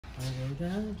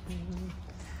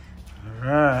All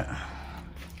right.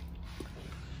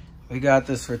 We got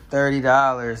this for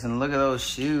 $30, and look at those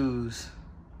shoes.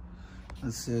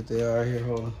 Let's see what they are here.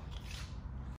 Hold on.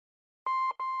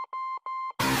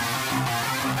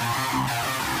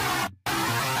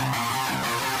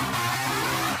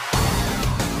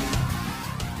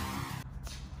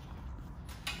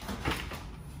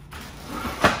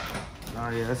 Oh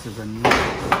yeah, this is a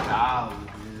nice dolly,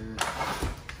 dude.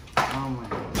 Oh my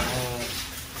god.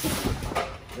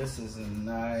 This is a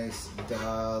nice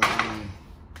dolly.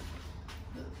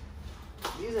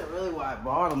 These are really why I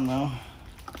bought them though.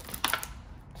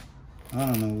 I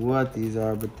don't know what these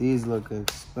are, but these look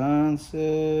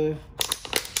expensive.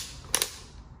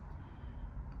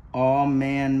 All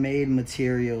man-made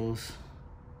materials.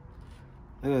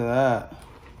 Look at that.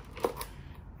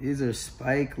 These are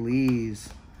Spike Lee's.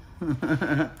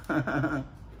 Alright.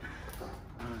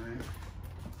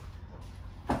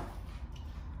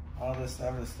 All this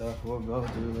other stuff we'll go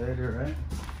through later, right?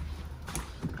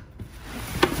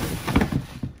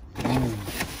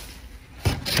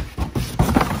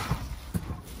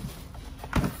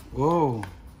 Whoa.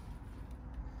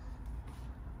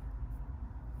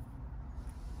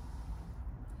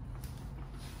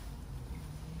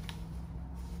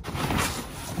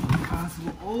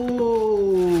 Impossible.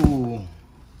 Oh.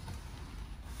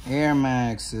 Air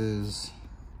Maxes.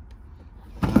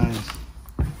 Nice.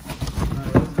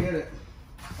 Alright, let's get it.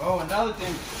 Oh, another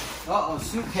thing. Uh-oh,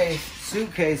 suitcase.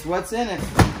 Suitcase. What's in it?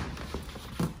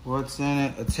 What's in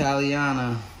it?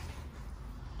 Italiana.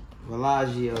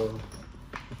 Villaggio.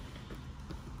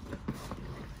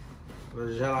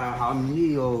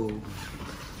 Amigo.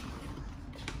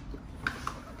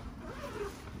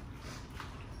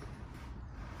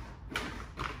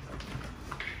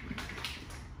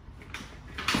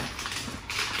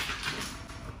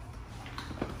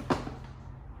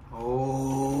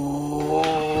 Oh,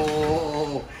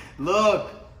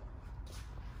 look.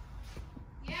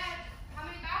 Yeah, how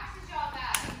many boxes y'all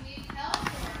got? You need help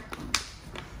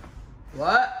or?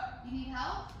 What? You need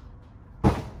help?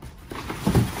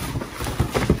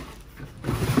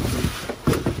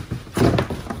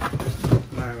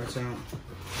 Alright, watch out.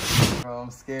 Bro,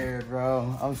 I'm scared, bro.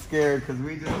 I'm scared because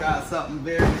we just got something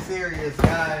very serious,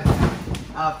 guys.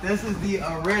 This is the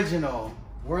original.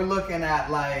 We're looking at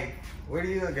like, what are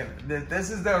you looking at? This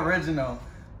is the original.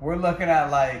 We're looking at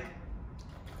like,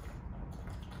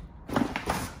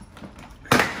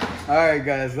 alright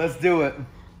guys, let's do it.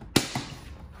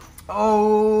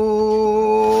 Oh!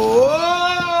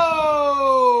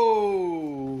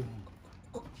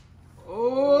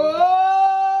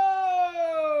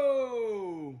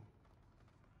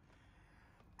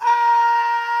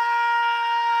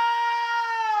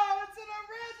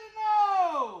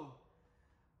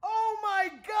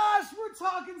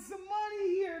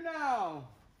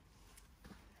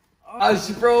 Gosh,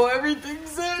 bro,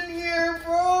 everything's in here,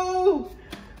 bro.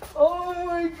 Oh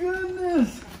my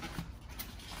goodness.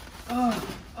 Oh,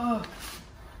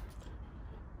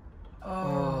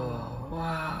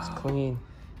 wow. It's clean.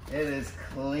 It is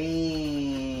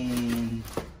clean.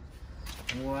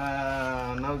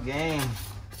 Wow, no game.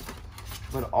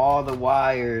 But all the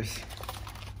wires.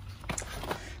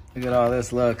 Look at all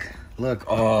this, look. Look,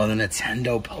 oh, the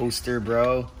Nintendo poster,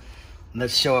 bro.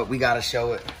 Let's show it, we gotta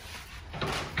show it.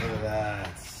 Look at that.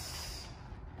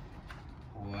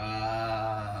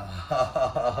 Wow.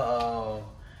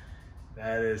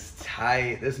 That is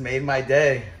tight. This made my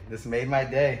day. This made my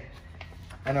day.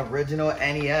 An original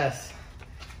NES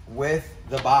with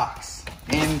the box.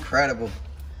 Incredible.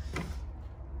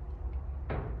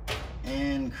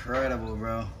 Incredible,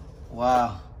 bro.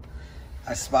 Wow.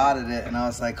 I spotted it and I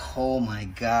was like, oh my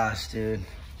gosh, dude.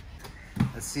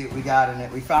 Let's see what we got in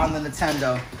it. We found the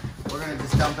Nintendo. We're gonna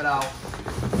just dump it out.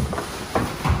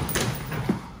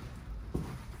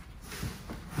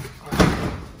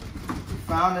 We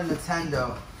found a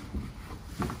Nintendo.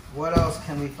 What else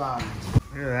can we find?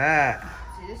 Look at that.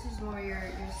 See, this is more your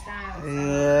style.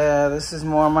 Yeah, this is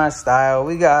more my style.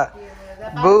 We got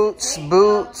boots.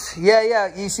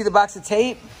 Yeah. You see the box of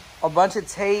tape? A bunch of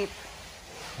tape.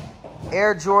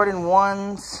 Air Jordan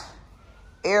 1s.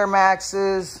 Air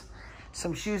Maxes.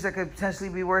 Some shoes that could potentially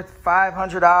be worth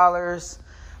 $500.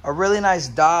 A really nice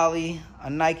dolly. A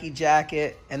Nike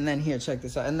jacket. And then here, check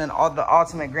this out. And then all the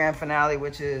ultimate grand finale,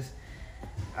 which is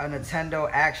a Nintendo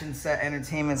action set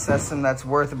entertainment system that's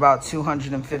worth about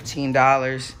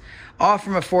 $215. All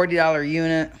from a $40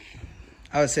 unit.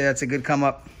 I would say that's a good come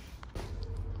up.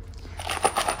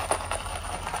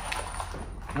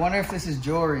 Wonder if this is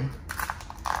jewelry.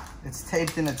 It's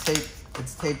taped in a tape.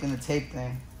 It's taped in the tape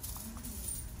thing.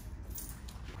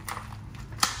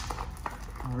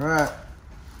 All right.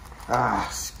 Ah,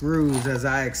 screws as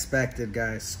I expected,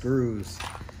 guys. Screws.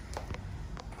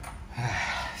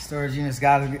 Storage units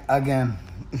got us again.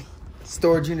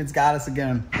 Storage units got us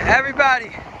again.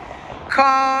 Everybody,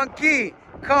 conky,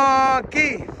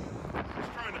 conky. He's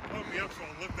trying to pump me up so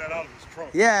I'll lift that out of his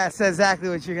trunk. Yeah, that's exactly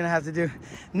what you're gonna have to do.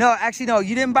 No, actually, no,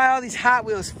 you didn't buy all these Hot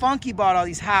Wheels. Funky bought all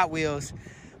these Hot Wheels,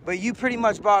 but you pretty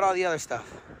much bought all the other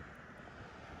stuff.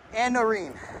 And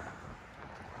Noreen.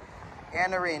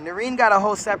 And Noreen. Noreen got a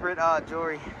whole separate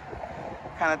jewelry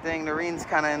kind of thing. Noreen's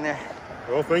kind of in there.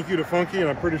 Well, thank you to Funky, and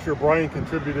I'm pretty sure Brian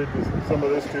contributed to some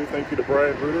of this too. Thank you to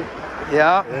Brian Bruder.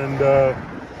 Yeah.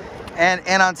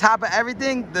 And on top of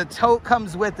everything, the tote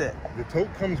comes with it. the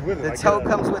tote comes with it. The tote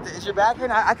comes with it. Is your bag here?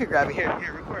 I could grab it. Here,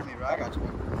 record me, bro. I got you.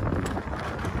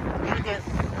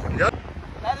 Yep.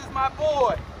 That is my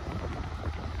boy.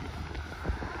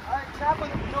 All right, Chapel,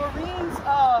 Noreen's,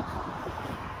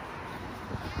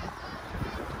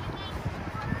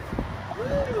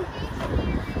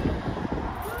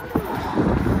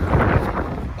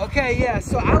 okay, yeah,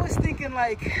 so I was thinking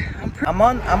like, I'm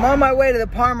on my way to the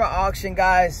Parma auction,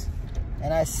 guys,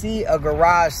 and I see a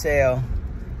garage sale.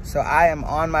 So I am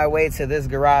on my way to this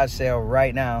garage sale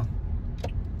right now.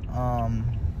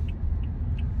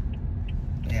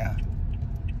 Yeah.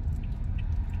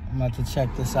 I'm about to check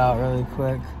this out really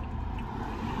quick.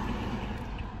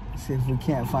 See if we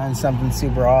can't find something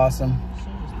super awesome.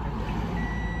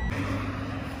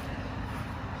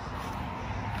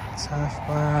 Tough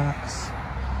box.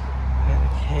 Got a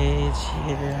cage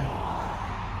here.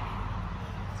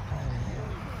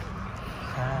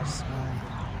 Craftsman.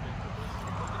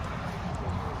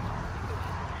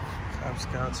 Cub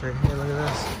Scouts right here. Look at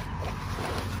this.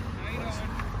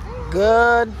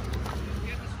 Good.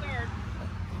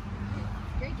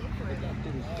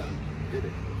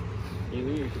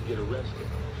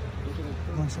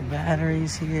 Bunch of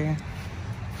batteries here.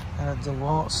 Got a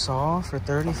DeWalt saw for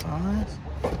 $35.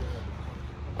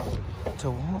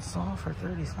 DeWalt saw for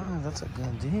 $35. That's a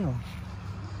good deal.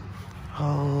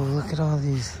 Oh, look at all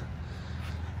these.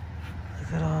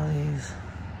 Look at all these.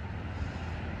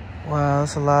 Wow,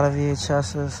 that's a lot of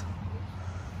VHSs.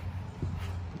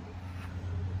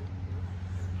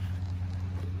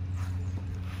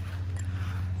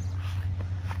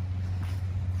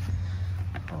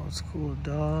 Old school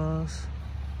dolls.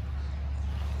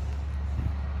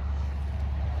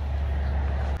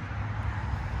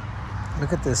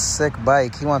 Look at this sick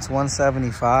bike. He wants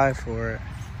 $175 for it.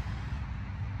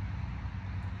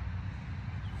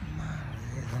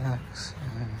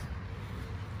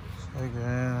 Check that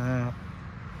out.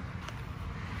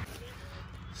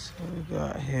 So what we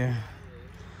got here?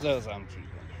 Those I'm keeping.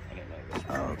 I didn't know this.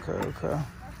 Oh, okay.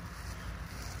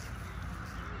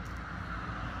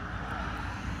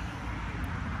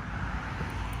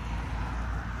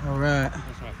 All right.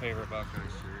 That's my favorite Buckeye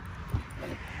shirt.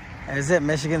 Is it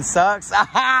Michigan sucks?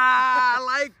 I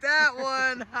like that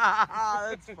one.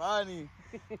 That's funny.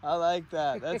 I like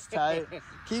that. That's tight.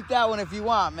 Keep that one if you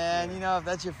want, man. You know, if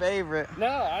that's your favorite. No,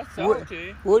 I sold it to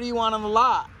you. What do you want on the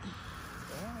lot?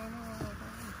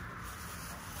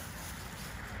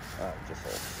 Oh, just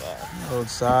old socks. Old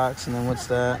socks, and then what's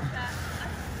that?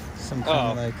 Some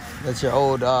kind of like, that's your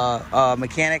old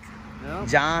mechanic? No.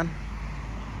 John?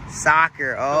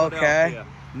 Soccer. Oh, okay. Philadelphia.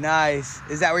 Nice.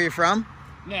 Is that where you're from?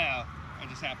 No, I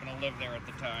just happened to live there at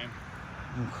the time.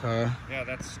 Okay. Yeah,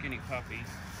 that's Skinny Puppy.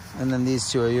 And then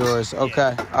these two are yours.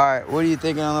 Okay. Yeah. All right. What are you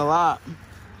thinking on the lot?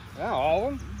 Yeah, all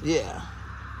of them? Yeah.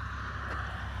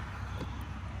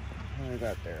 What do we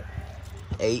got there?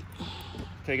 8.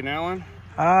 Taking that one?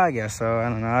 I guess so. I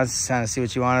don't know. I was just trying to see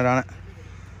what you wanted on it.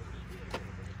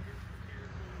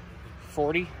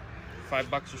 40.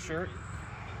 $5 a shirt.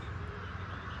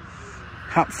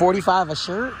 How, 45 a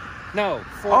shirt? No,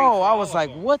 40. Oh, I was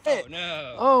like, what the? Oh,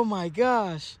 no. Oh my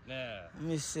gosh. No. Let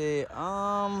me see.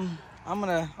 I'm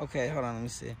gonna, okay, hold on, let me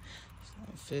see.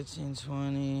 15,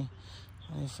 20,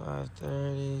 25,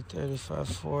 30, 35,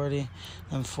 40,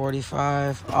 and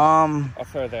 45. I'll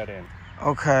throw that in.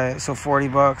 Okay, so $40.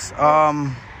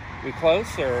 We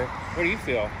close, or what do you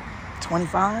feel?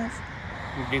 25?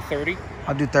 You do 30?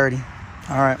 I'll do 30.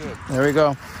 All right, Good. There we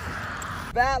go.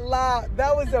 That lot,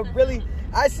 that was a really,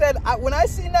 I said, when I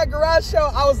seen that garage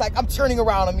sale, I was like, I'm turning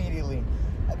around immediately.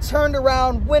 I turned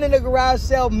around, went in a garage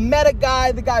sale, met a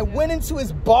guy. The guy went into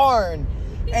his barn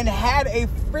and had a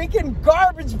freaking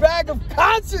garbage bag of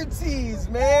concert tees,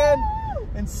 man.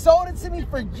 And sold it to me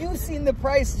for, you seen the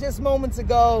price just moments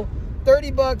ago,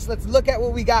 $30. Let's look at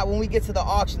what we got when we get to the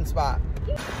auction spot.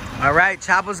 All right,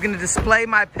 Chapo's gonna display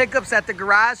my pickups at the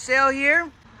garage sale here.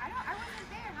 I wasn't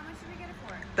there. How much did we get it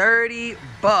 $30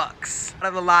 out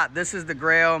of the lot. This is the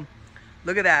Grail.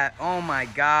 Look at that. Oh my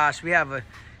gosh. We have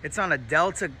it's on a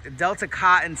Delta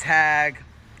cotton tag.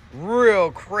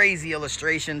 Real crazy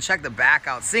illustration. Check the back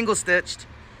out. Single stitched.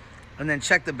 And then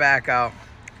check the back out.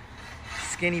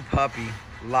 Skinny puppy.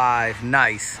 Live.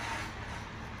 Nice.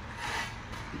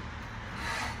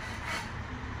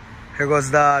 Here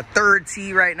goes the third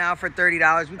tee right now for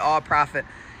 $30. We all profit.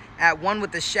 At one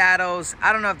with the shadows.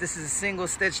 I don't know if this is single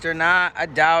stitched or not. I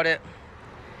doubt it.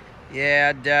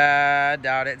 Yeah, I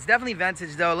doubt it. It's definitely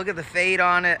vintage though. Look at the fade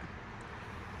on it.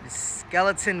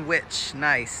 Skeleton Witch.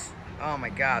 Nice. Oh my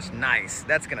gosh, nice.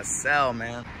 That's gonna sell,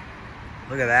 man.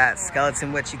 Look at that.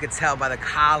 Skeleton Witch. You could tell by the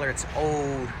collar. It's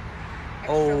old.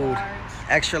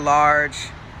 Extra large.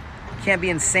 Can't be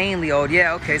insanely old.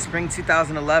 Yeah, okay. Spring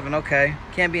 2011. Okay.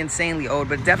 Can't be insanely old,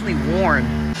 but definitely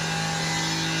worn.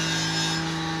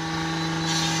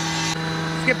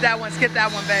 Skip that one,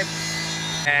 babe.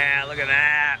 Yeah, look at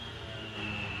that.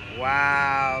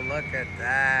 Wow, look at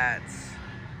that.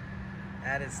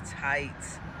 That is tight.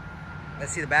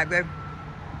 Let's see the back, babe.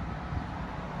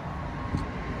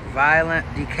 Violent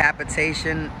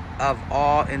decapitation of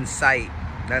all in sight.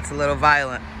 That's a little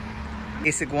violent.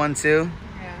 Basic one, too.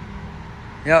 Yeah.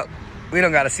 Yep. We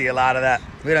don't got to see a lot of that.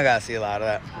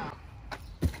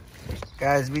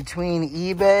 Guys, between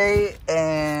eBay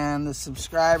and the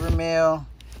subscriber mail,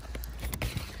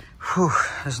 whew,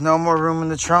 there's no more room in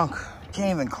the trunk. Can't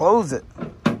even close it.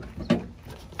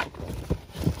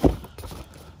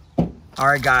 All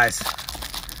right, guys,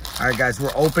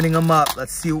 we're opening them up.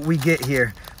 Let's see what we get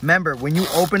here. Remember, when you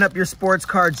open up your sports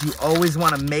cards, you always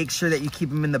want to make sure that you keep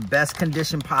them in the best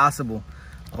condition possible.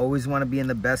 Always want to be in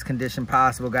the best condition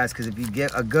possible, guys, because if you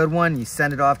get a good one, you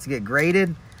send it off to get graded.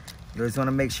 You always want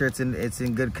to make sure it's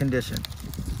in good condition.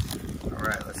 All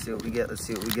right, let's see what we get.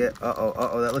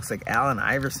 Uh-oh, that looks like Allen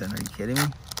Iverson. Are you kidding me?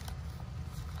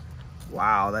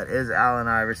 Wow, that is Allen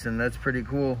Iverson. That's pretty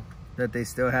cool that they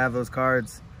still have those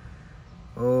cards.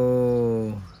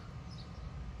 Oh,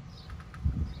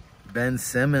 Ben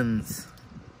Simmons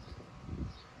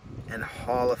and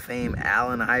Hall of Fame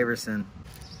Allen Iverson.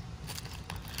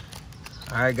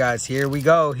 All right, guys, here we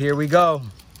go.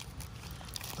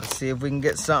 Let's see if we can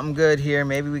get something good here.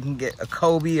 Maybe we can get a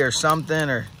Kobe or something,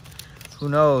 or who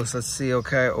knows. Let's see.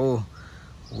 Okay. Oh,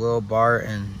 Will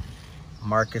Barton,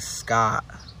 Marcus Scott,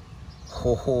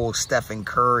 Stephen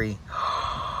Curry,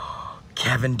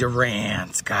 Kevin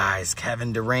Durant, guys.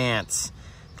 Kevin Durant.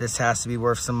 This has to be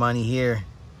worth some money here.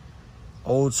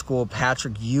 Old school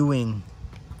Patrick Ewing,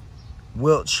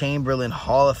 Wilt Chamberlain,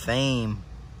 Hall of Fame.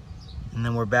 And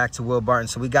then we're back to Will Barton.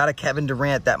 So we got a Kevin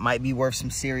Durant that might be worth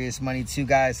some serious money too,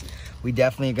 guys. We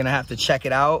definitely are going to have to check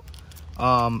it out.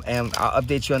 And I'll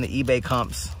update you on the eBay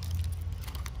comps.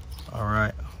 All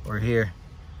right, we're here.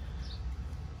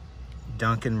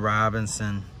 Duncan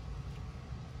Robinson.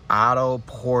 Otto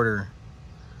Porter.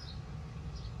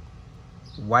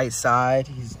 Whiteside,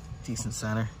 he's a decent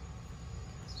center.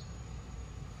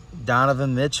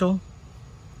 Donovan Mitchell.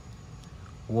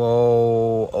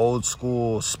 Whoa, old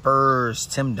school Spurs,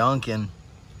 Tim Duncan.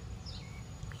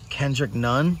 Kendrick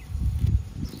Nunn.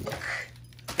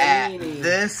 At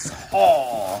this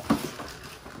haul.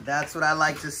 That's what I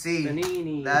like to see.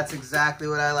 Panini. That's exactly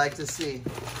what I like to see.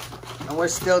 And we're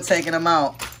still taking them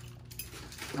out.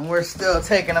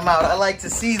 I like to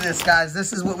see this, guys.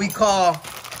 This is what we call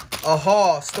a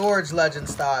haul, storage legend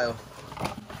style.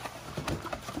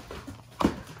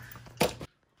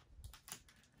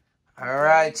 All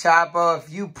right, Chapo, if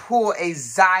you pull a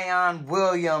Zion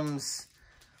Williams,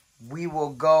 we will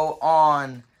go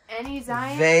on any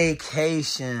Zion?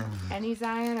 Vacation. Any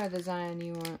Zion or the Zion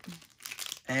you want?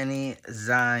 Any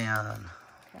Zion.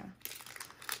 Okay.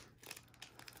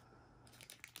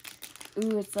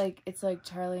 Ooh, it's like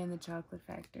Charlie and the Chocolate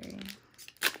Factory.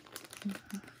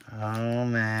 Oh,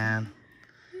 man.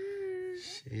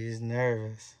 She's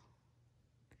nervous.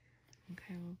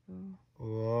 Okay, we'll go.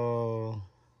 Whoa.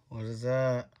 What is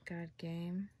that? God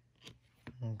Game.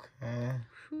 Okay.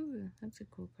 Whew, that's a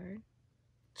cool card.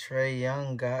 Trae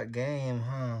Young got game,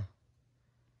 huh?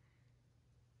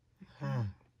 Huh.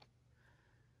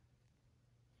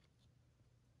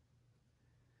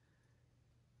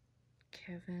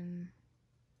 Kevin.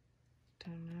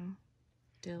 Don't know.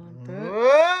 Dylan Brooks.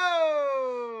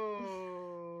 Whoa!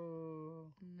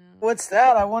 No. What's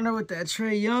that? I wonder what that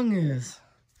Trae Young is.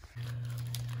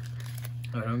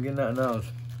 I don't get nothing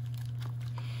else.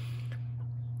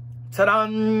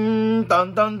 Ta-dun!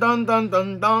 Dun, dun, dun, dun,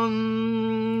 dun,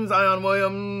 dun. Zion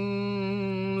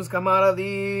Williams, come out of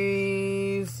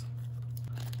these.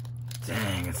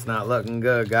 Dang, it's not looking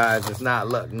good, guys. It's not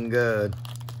looking good.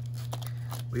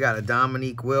 We got a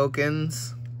Dominique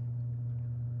Wilkins,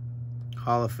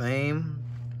 Hall of Fame.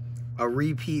 A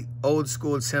repeat old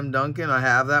school Tim Duncan. I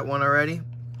have that one already.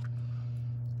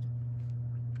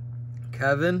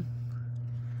 Kevin.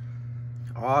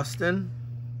 Austin.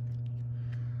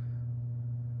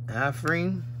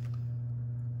 Afreen.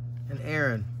 And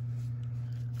Aaron.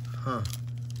 Huh.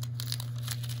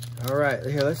 All right,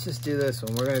 here, let's just do this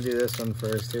one. We're going to do this one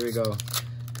first. Here we go.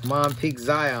 Come on, Peak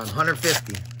Zion.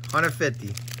 150.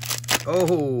 150.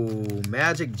 Oh,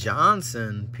 Magic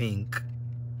Johnson pink.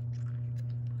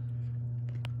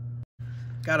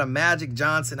 Got a Magic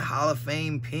Johnson Hall of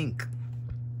Fame pink.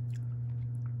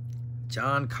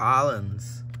 John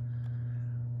Collins.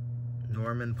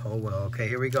 Norman Powell. Okay,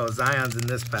 here we go. Zion's in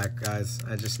this pack, guys.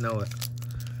 I just know it.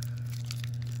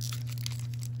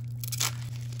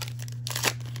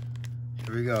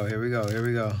 Here we go, here we go, here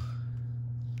we go.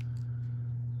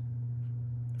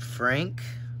 Frank.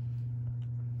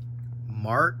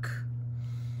 Mark.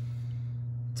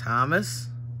 Thomas.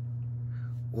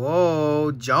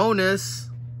 Whoa, Jonas.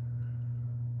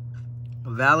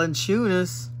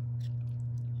 Valanciunas.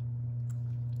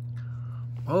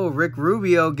 Oh, Rick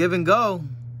Rubio, give and go.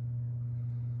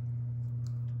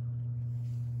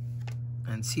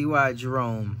 And T.Y.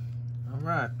 Jerome. All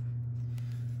right.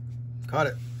 Got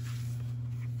it.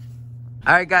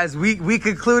 All right, guys, we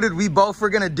concluded we both were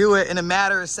going to do it in a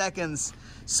matter of seconds.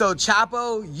 So,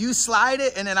 Chapo, you slide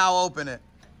it, and then I'll open it.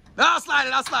 No, I'll slide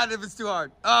it if it's too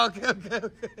hard. Oh, okay.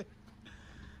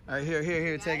 All right,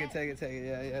 here, take it.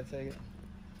 Yeah, take it.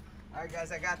 All right,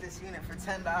 guys, I got this unit for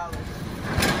 $10.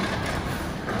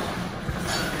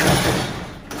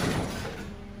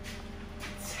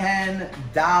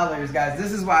 $10, guys.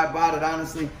 This is why I bought it,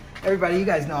 honestly. Everybody, you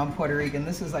guys know I'm Puerto Rican.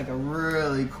 This is like a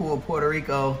really cool Puerto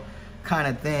Rico kind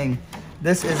of thing.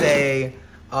 This is a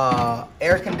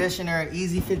air conditioner,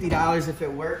 easy $50 if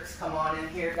it works. Come on in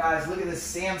here, guys. Look at this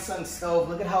Samsung stove.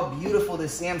 Look at how beautiful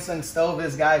this Samsung stove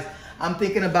is, guys. I'm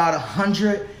thinking about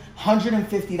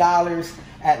 $150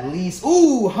 at least.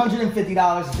 Ooh,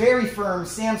 $150. Very firm.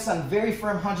 Samsung, very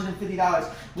firm, $150.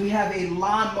 We have a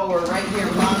lawnmower right here,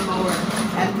 lawnmower.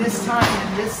 At this time,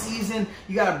 in this season,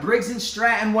 you got a Briggs &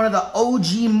 Stratton, one of the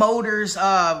OG motors.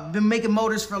 Been making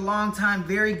motors for a long time.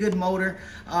 Very good motor.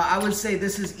 I would say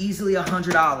this is easily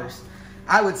 $100.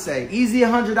 I would say easy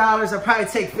 $100. I'll probably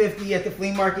take 50 at the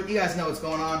flea market. You guys know what's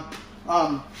going on.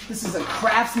 This is a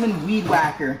Craftsman weed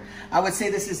whacker. I would say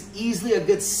this is easily a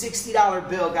good $60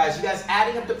 bill, guys. You guys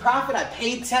adding up the profit? I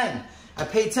paid 10. I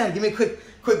paid 10. Give me a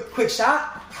quick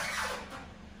shot.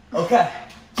 Okay,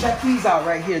 check these out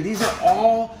right here. These are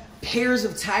all pairs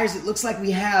of tires. It looks like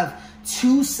we have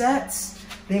 2 sets.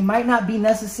 They might not be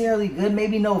necessarily good,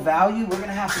 maybe no value. We're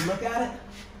gonna have to look at it.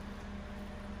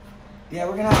 Yeah,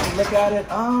 we're gonna have to look at it.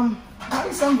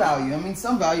 Probably some value. I mean,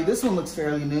 some value. This one looks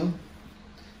fairly new.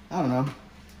 I don't know.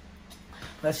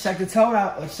 Let's check the tote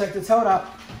out. Let's check the tote out.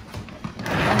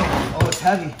 Oh, it's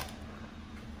heavy.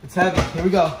 It's heavy. Here we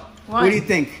go. What do you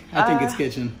think? I think it's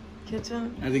kitchen.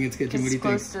 Kitchen? I think it's kitchen. What do you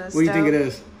think? What do you think it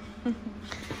is?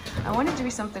 I want it to be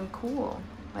something cool,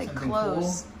 like something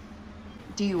clothes. Cool?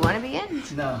 Do you want to be in?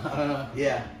 No, I don't know.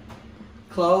 Yeah.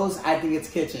 Clothes, I think it's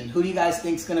kitchen. Who do you guys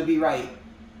think is going to be right?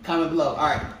 Comment below. All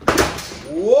right.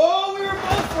 Whoa, we were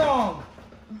both wrong.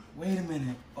 Wait a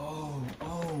minute. Oh,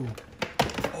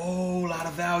 a lot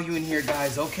of value in here,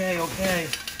 guys. Okay,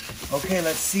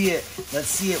 let's see it.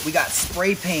 We got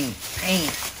spray paint.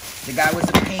 The guy was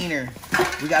a painter.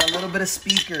 We got a little bit of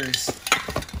speakers.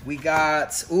 We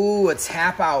got, a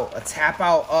tap out,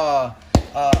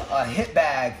 a hit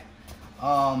bag.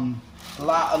 A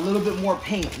little bit more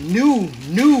paint.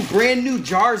 Brand new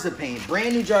jars of paint.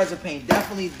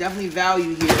 Definitely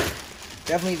value here.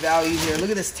 Look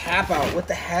at this tap out. What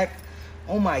the heck?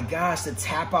 Oh my gosh, the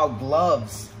tap out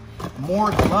gloves.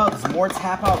 More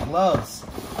tap out gloves.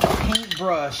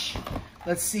 Paintbrush.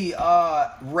 Let's see,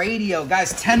 radio.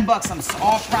 Guys, $10. I'm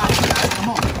all profit, guys. Come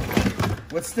on.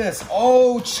 What's this?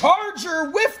 Oh,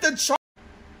 charger with the charger.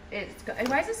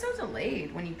 Why is it so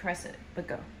delayed when you press it? But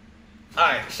go. All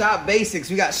right, Shop Basics.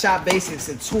 We got Shop Basics,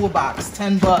 a toolbox,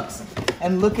 $10.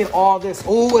 And look at all this.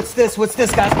 Oh, what's this,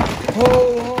 guys?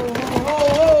 Whoa.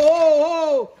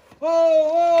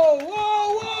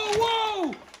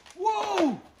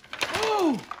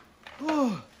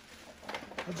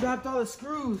 I dropped all the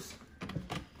screws.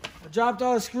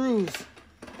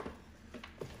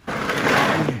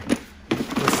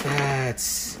 What's that?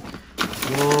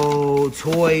 Whoa,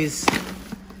 toys.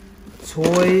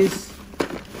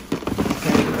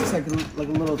 Okay, looks like a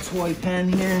little toy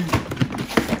pen here.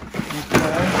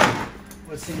 Okay.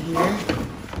 What's in here?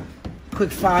 Quick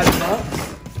 $5.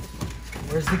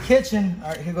 Where's the kitchen?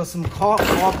 All right, here goes some caulk,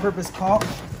 all-purpose caulk.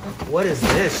 What is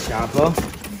this, Chapo?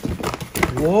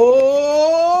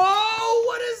 Whoa!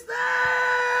 What is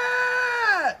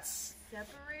that?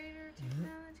 Separator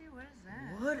technology? What is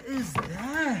that? What is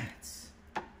that?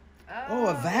 Oh,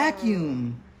 a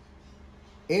vacuum.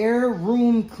 Air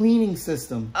room cleaning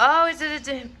system. Oh, is it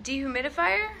a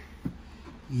dehumidifier?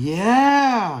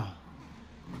 Yeah.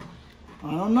 I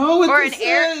don't know what Or this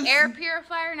an is. air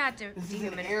purifier, not This is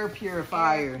an dehumidifier. air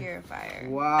purifier. Air purifier.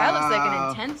 Wow. That looks like an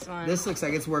intense one. This looks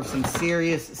like it's worth some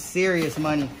serious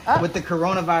money. Oh. With the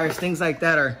coronavirus, things like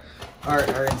that are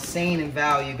insane in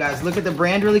value. Guys, look at the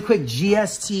brand really quick.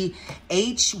 GST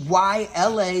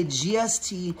HYLA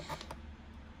GST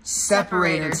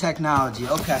separator technology.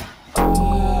 Okay.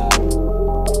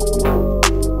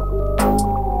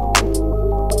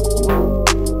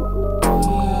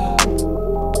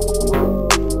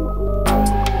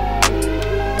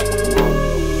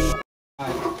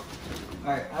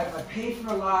 I paid for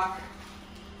a lock.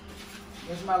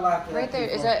 Where's my lock? Right there.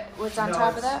 Is that what's on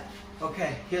top of that?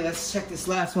 Okay, here, let's check this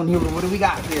last one here. What do we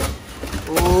got here?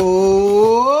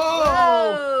 Oh!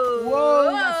 Whoa,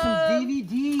 we got some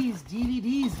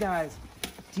DVDs, guys.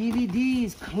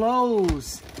 DVDs,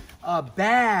 clothes,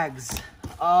 bags,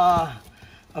 a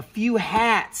few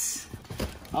hats.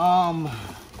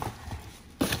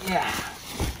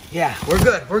 Yeah, we're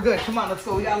good. Come on, let's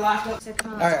go. We got locked up.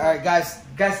 All right, guys,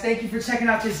 thank you for checking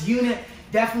out this unit.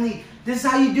 Definitely, this is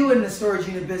how you do it in the storage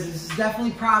unit business. It's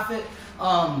definitely profit.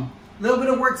 Little bit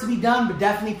of work to be done, but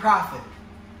definitely profit.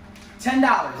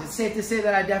 $10. It's safe to say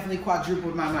that I definitely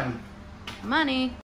quadrupled my money. Money.